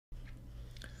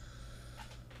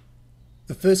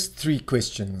The first three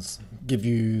questions give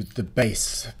you the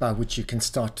base by which you can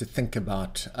start to think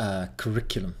about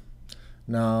curriculum.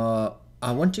 Now,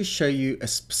 I want to show you a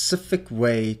specific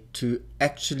way to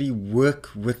actually work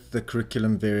with the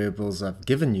curriculum variables I've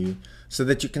given you so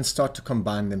that you can start to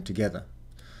combine them together.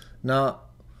 Now,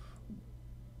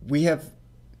 we have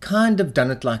kind of done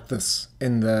it like this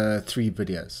in the three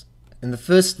videos. In the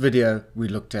first video, we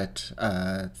looked at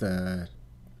the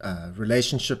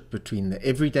relationship between the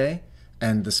everyday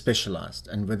and the specialized,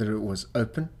 and whether it was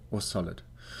open or solid.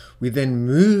 We then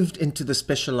moved into the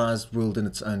specialized world in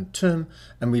its own term,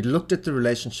 and we looked at the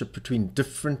relationship between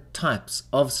different types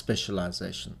of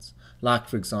specializations, like,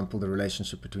 for example, the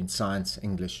relationship between science,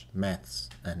 English, maths,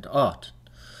 and art.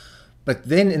 But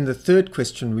then in the third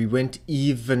question, we went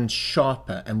even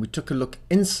sharper, and we took a look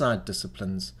inside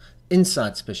disciplines,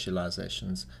 inside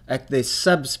specializations, at their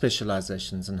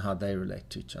sub-specializations and how they relate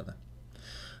to each other.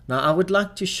 Now, I would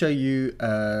like to show you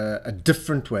a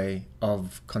different way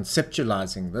of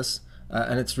conceptualizing this,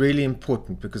 and it's really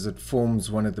important because it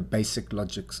forms one of the basic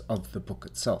logics of the book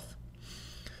itself.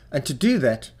 And to do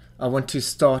that, I want to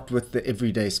start with the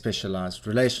everyday specialized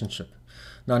relationship.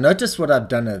 Now, notice what I've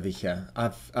done over here.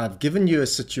 I've given you a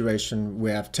situation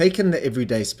where I've taken the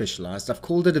everyday specialized, I've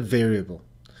called it a variable.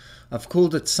 I've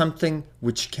called it something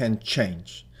which can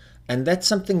change. And that's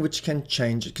something which can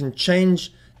change. It can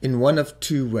change in one of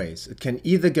two ways. It can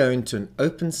either go into an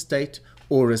open state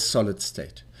or a solid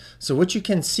state. So what you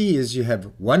can see is you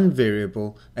have one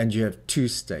variable and you have two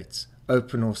states,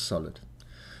 open or solid.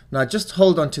 Now just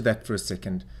hold on to that for a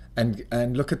second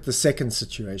and look at the second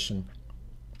situation,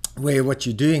 where what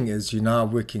you're doing is you're now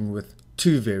working with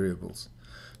two variables.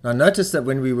 Now notice that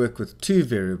when we work with two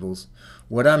variables,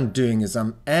 what I'm doing is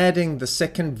I'm adding the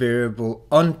second variable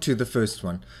onto the first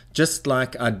one, just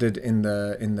like I did in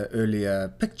the earlier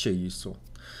picture you saw.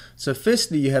 So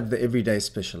firstly, you have the everyday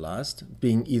specialized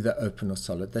being either open or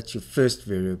solid. That's your first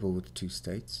variable with two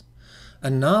states.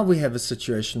 And now we have a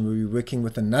situation where we're working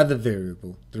with another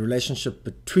variable, the relationship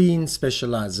between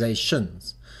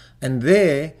specializations. And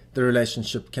there,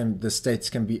 the states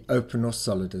can be open or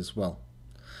solid as well.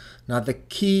 Now, the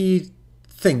key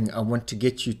thing I want to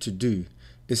get you to do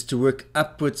is to work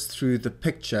upwards through the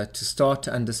picture to start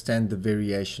to understand the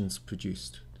variations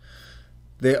produced.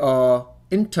 There are,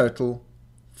 in total,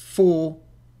 4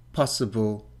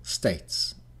 possible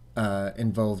states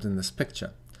involved in this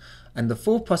picture. And the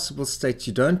 4 possible states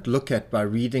you don't look at by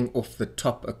reading off the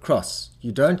top across.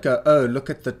 You don't go, oh, look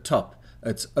at the top.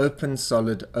 It's open,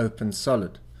 solid, open,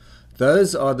 solid.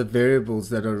 Those are the variables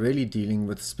that are really dealing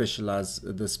with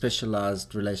the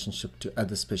specialized relationship to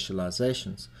other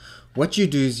specializations. What you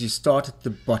do is you start at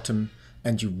the bottom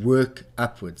and you work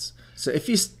upwards. So if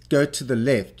you go to the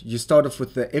left, you start off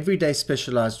with the everyday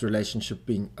specialized relationship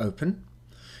being open.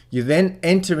 You then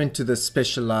enter into the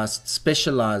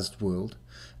specialized world.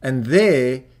 And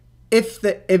there, if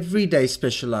the everyday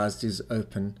specialized is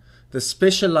open, the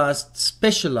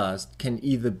specialized can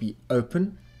either be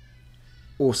open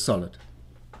or solid.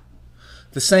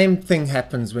 The same thing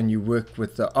happens when you work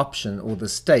with the option or the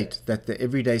state that the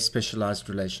everyday specialized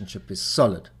relationship is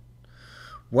solid.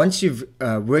 Once you've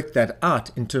worked that out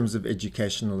in terms of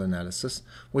educational analysis,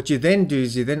 what you then do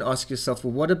is you then ask yourself,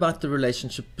 well, what about the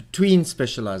relationship between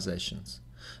specializations?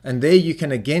 And there you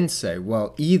can again say,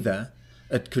 well, either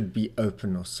it could be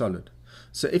open or solid.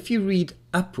 So if you read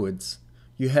upwards,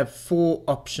 you have 4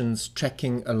 options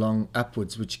tracking along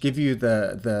upwards, which give you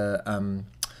the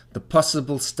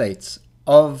possible states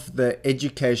of the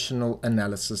educational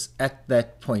analysis at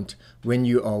that point when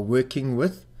you are working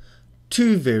with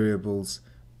 2 variables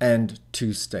and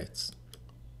 2 states.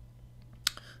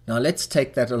 Now let's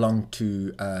take that along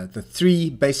to the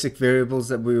 3 basic variables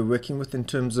that we were working with in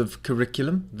terms of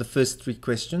curriculum, the first 3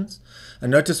 questions. And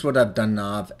notice what I've done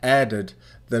now. I've added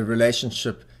the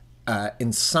relationship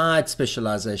inside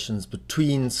specializations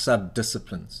between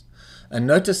sub-disciplines. And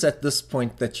notice at this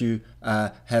point that you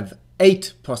have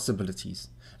 8 possibilities.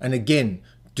 And again,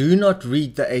 do not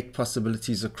read the 8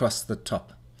 possibilities across the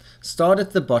top. Start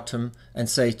at the bottom and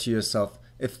say to yourself,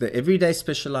 if the everyday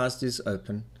specialized is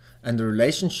open and the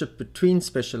relationship between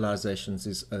specializations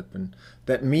is open,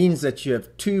 that means that you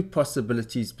have 2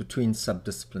 possibilities between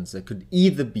sub-disciplines. They could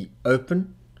either be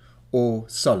open or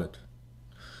solid.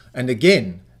 And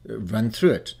again, run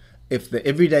through it. If the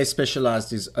everyday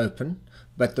specialized is open,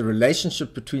 but the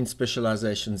relationship between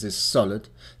specializations is solid,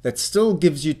 that still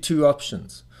gives you 2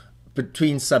 options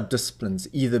between sub-disciplines,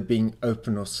 either being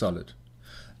open or solid.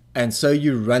 And so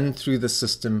you run through the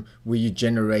system where you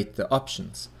generate the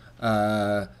options.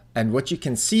 And what you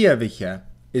can see over here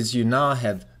is you now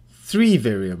have 3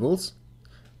 variables,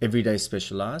 everyday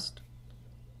specialized,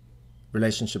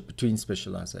 relationship between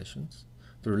specializations,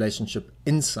 the relationship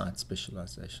inside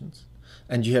specializations,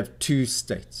 and you have 2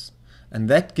 states. And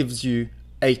that gives you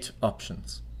 8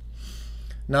 options.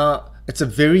 Now, it's a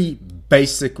very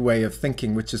basic way of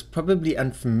thinking, which is probably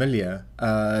unfamiliar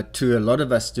to a lot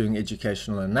of us doing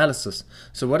educational analysis.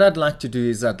 So what I'd like to do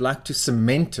is I'd like to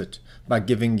cement it by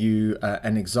giving you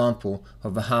an example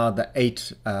of how the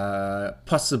 8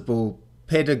 possible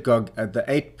the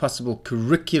 8 possible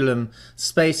curriculum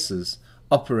spaces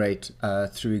operate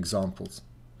through examples.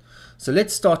 So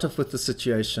let's start off with the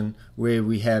situation where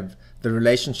we have the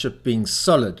relationship being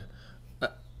solid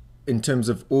in terms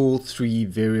of all 3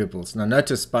 variables. Now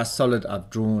notice by solid I've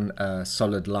drawn a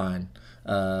solid line.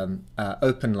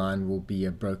 Open line will be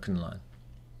a broken line.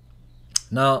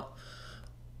 Now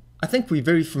I think we're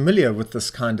very familiar with this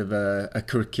kind of a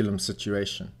curriculum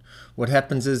situation. What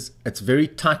happens is it's very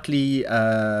tightly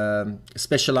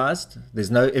specialized.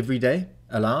 There's no everyday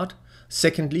allowed.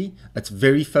 Secondly, it's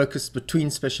very focused between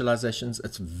specializations.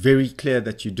 It's very clear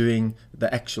that you're doing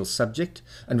the actual subject.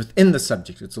 And within the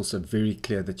subject, it's also very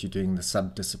clear that you're doing the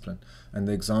sub-discipline. And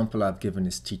the example I've given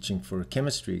is teaching for a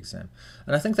chemistry exam.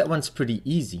 And I think that one's pretty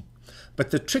easy.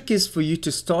 But the trick is for you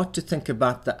to start to think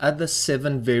about the other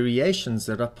 7 variations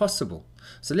that are possible.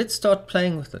 So let's start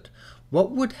playing with it.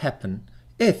 What would happen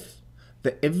if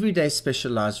the everyday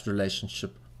specialized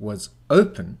relationship was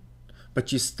open,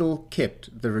 but you still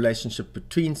kept the relationship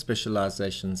between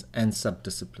specializations and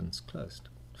subdisciplines closed?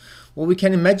 Well, we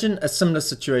can imagine a similar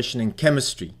situation in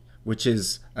chemistry, which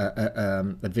is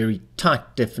a very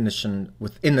tight definition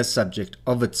within a subject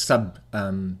of its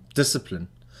sub-discipline.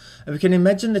 And we can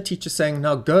imagine the teacher saying,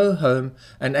 now go home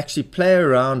and actually play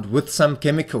around with some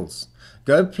chemicals.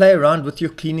 Go play around with your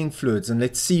cleaning fluids and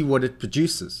let's see what it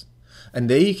produces. And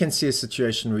there you can see a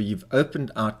situation where you've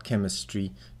opened out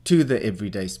chemistry to the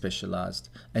everyday specialized,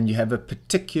 and you have a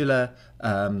particular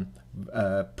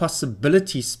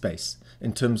possibility space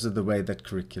in terms of the way that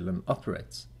curriculum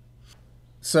operates.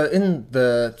 So in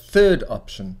the third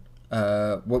option,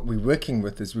 what we're working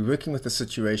with is we're working with a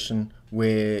situation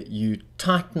where you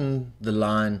tighten the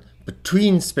line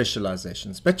between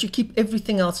specializations, but you keep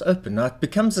everything else open. Now it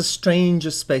becomes a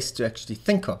stranger space to actually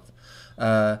think of.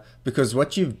 Because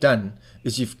what you've done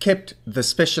is you've kept the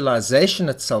specialization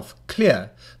itself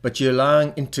clear, but you're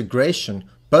allowing integration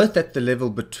both at the level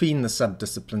between the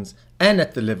subdisciplines and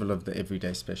at the level of the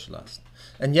everyday specialized.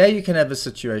 And yeah, you can have a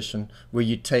situation where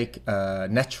you take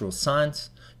natural science,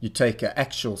 you take an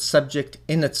actual subject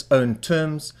in its own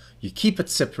terms, you keep it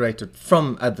separated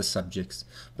from other subjects,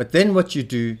 but then what you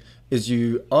do is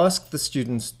you ask the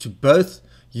students to both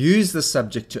use the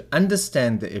subject to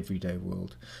understand the everyday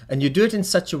world. And you do it in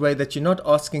such a way that you're not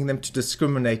asking them to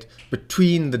discriminate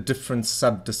between the different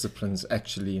sub-disciplines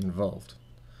actually involved.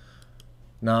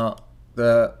 Now,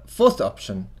 the fourth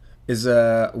option is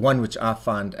one which I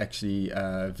find actually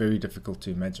very difficult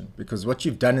to imagine, because what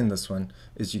you've done in this one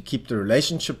is you keep the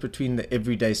relationship between the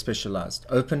everyday specialized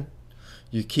open,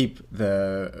 you keep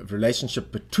the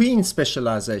relationship between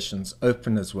specializations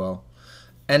open as well,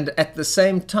 and at the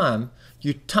same time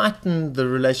you tighten the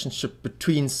relationship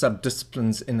between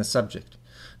subdisciplines in a subject.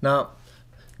 Now,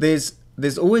 there's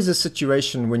always a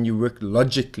situation when you work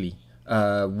logically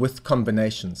with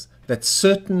combinations that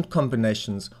certain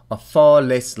combinations are far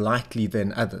less likely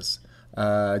than others,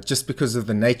 just because of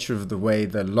the nature of the way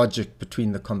the logic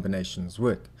between the combinations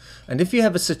work. And if you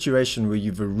have a situation where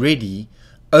you've already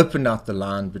opened out the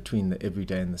line between the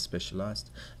everyday and the specialized,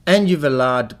 and you've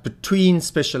allowed between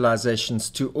specializations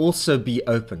to also be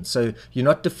open, so you're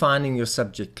not defining your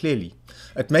subject clearly,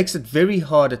 it makes it very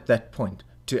hard at that point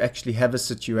to actually have a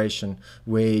situation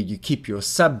where you keep your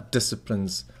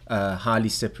sub-disciplines highly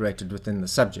separated within the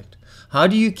subject. How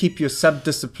do you keep your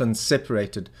sub-disciplines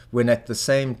separated when at the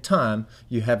same time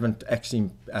you haven't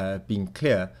actually been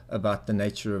clear about the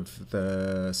nature of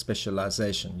the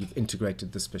specialization? You've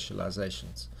integrated the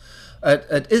specializations.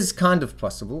 It is kind of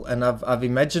possible, and I've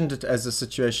imagined it as a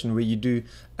situation where you do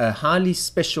a highly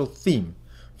special theme.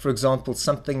 For example,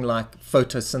 something like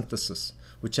photosynthesis,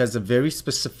 which has a very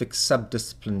specific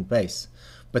sub-discipline base.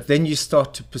 But then you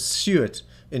start to pursue it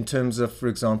in terms of, for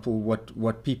example,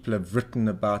 what people have written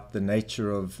about the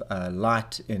nature of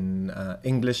light in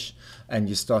English, and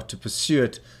you start to pursue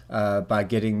it by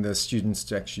getting the students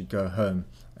to actually go home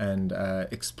and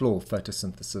explore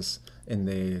photosynthesis in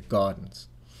their gardens.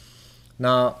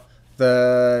 Now,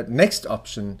 the next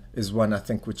option is one I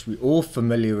think which we're all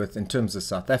familiar with in terms of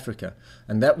South Africa,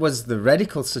 and that was the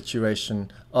radical situation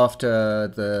after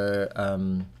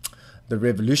the the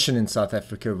revolution in South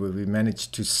Africa, where we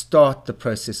managed to start the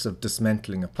process of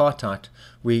dismantling apartheid,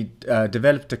 we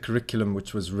developed a curriculum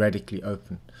which was radically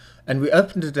open. And we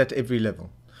opened it at every level.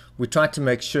 We tried to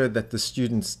make sure that the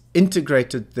students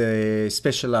integrated their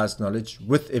specialized knowledge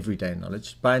with everyday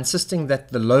knowledge by insisting that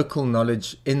the local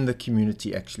knowledge in the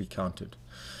community actually counted.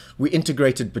 We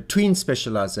integrated between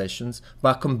specializations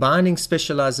by combining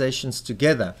specializations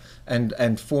together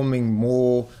and forming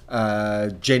more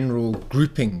general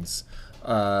groupings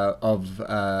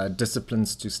of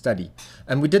disciplines to study.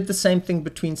 And we did the same thing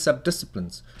between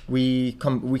subdisciplines. We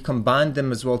combined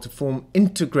them as well to form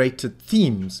integrated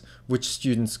themes which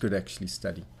students could actually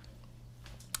study.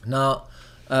 Now,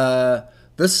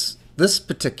 this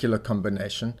particular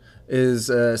combination is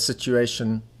a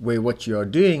situation where what you are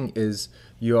doing is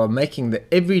you are making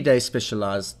the everyday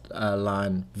specialized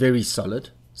line very solid.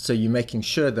 So you're making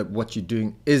sure that what you're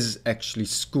doing is actually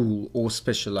school or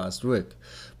specialized work.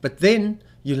 But then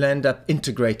you'll end up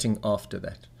integrating after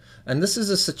that. And this is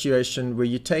a situation where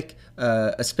you take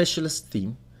a specialist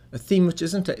theme, a theme which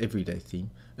isn't an everyday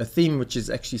theme, a theme which is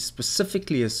actually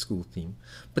specifically a school theme,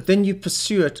 but then you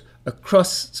pursue it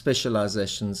across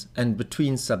specializations and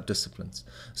between subdisciplines.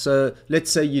 So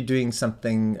let's say you're doing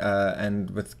something,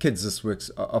 and with kids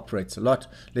this operates a lot.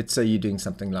 Let's say you're doing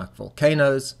something like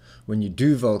volcanoes. When you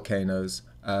do volcanoes,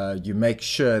 you make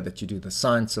sure that you do the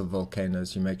science of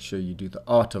volcanoes, you make sure you do the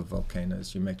art of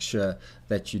volcanoes, you make sure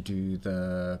that you do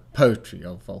the poetry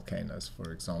of volcanoes,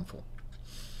 for example.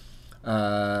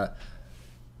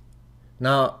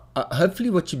 Now,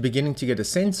 hopefully what you're beginning to get a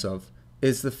sense of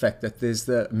is the fact that there's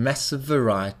the massive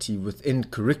variety within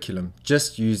curriculum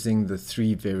just using the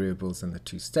 3 variables and the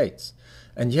 2 states.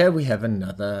 And here we have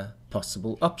another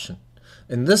possible option.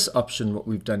 In this option, what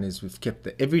we've done is we've kept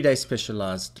the everyday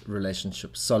specialized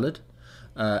relationship solid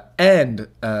and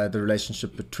the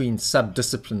relationship between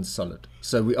subdisciplines solid.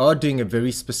 So we are doing a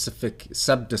very specific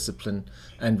subdiscipline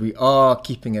and we are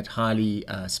keeping it highly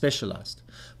specialized.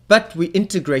 But we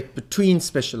integrate between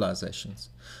specializations.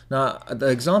 Now, the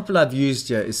example I've used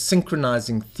here is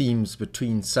synchronizing themes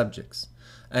between subjects.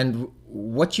 And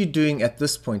what you're doing at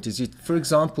this point is, for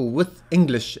example, with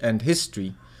English and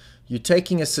history, you're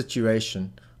taking a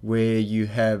situation where you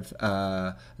have,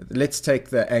 let's take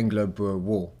the Anglo-Boer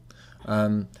War.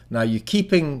 Now you're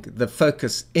keeping the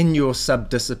focus in your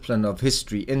subdiscipline of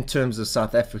history in terms of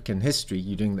South African history.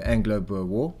 You're doing the Anglo-Boer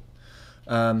War.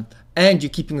 And you're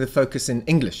keeping the focus in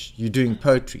English. You're doing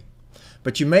poetry.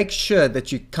 But you make sure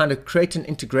that you kind of create an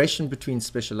integration between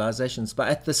specializations, but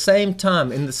at the same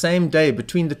time, in the same day,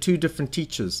 between the 2 different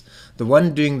teachers, the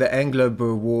one doing the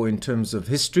Anglo-Boer War in terms of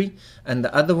history and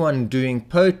the other one doing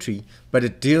poetry, but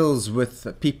it deals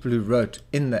with people who wrote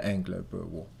in the Anglo-Boer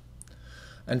War.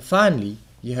 And finally,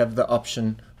 you have the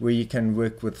option where you can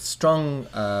work with strong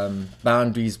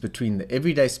boundaries between the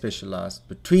everyday specialized,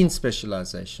 between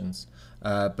specializations,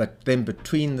 but then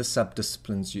between the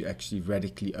subdisciplines you actually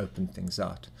radically open things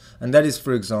out. And that is,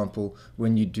 for example,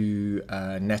 when you do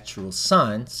natural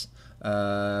science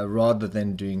rather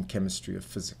than doing chemistry or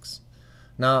physics.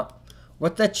 Now,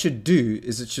 what that should do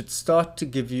is it should start to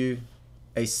give you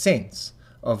a sense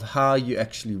of how you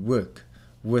actually work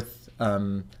with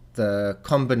the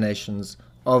combinations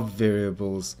of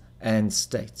variables and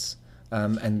states.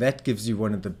 And that gives you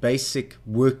one of the basic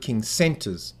working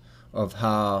centers of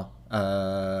how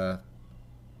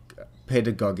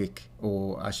pedagogic,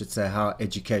 or I should say how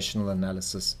educational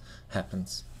analysis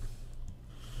happens.